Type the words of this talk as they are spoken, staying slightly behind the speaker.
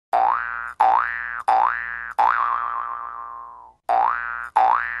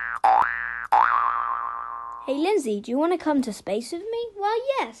Hey, Lindsay, do you want to come to space with me? Well,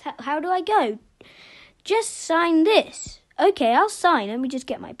 yes. How do I go? Just sign this. Okay, I'll sign. Let me just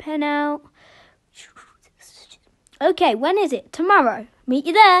get my pen out. Okay, when is it? Tomorrow. Meet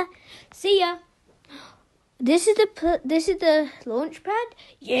you there. See ya. This is the launch pad?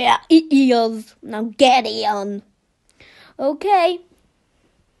 Yeah, it is. Now get in. Okay.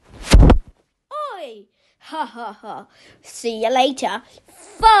 Oi! Ha ha ha. See you later.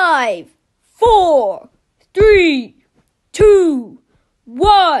 5, 4, 3, 2,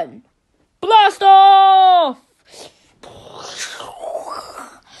 1. Blast off!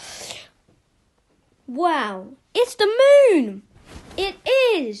 Wow, it's the moon! It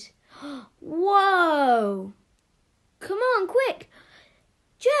is! Whoa! Come on, quick!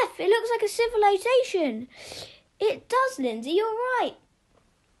 Jeff, it looks like a civilization. It does, Lindsay, you're right.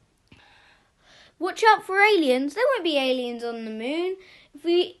 Watch out for aliens. There won't be aliens on the moon. If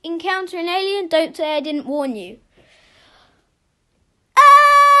we encounter an alien, don't say I didn't warn you.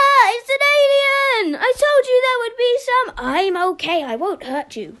 Ah! It's an alien! I told you there would be some. I'm okay. I won't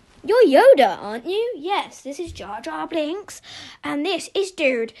hurt you. You're Yoda, aren't you? Yes, this is Jar Jar Binks. And this is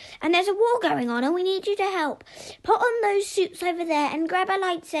Dude. And there's a war going on and we need you to help. Put on those suits over there and grab a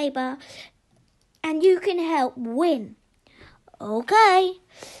lightsaber. And you can help win. Okay.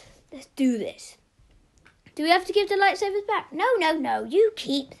 Let's do this. Do we have to give the lightsabers back? No. You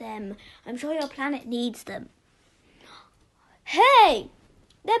keep them. I'm sure your planet needs them. Hey!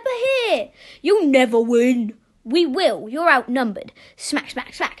 They're here! You'll never win. We will. You're outnumbered. Smack,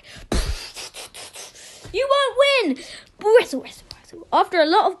 smack, smack. You won't win! Wrestle. After a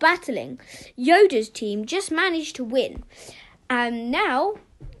lot of battling, Yoda's team just managed to win. And now,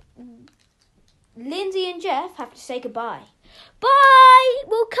 Lindsay and Jeff have to say goodbye. Bye!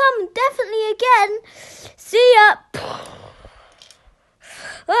 We'll come definitely again. See ya!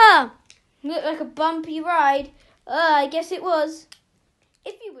 Looked like a bumpy ride. I guess it was.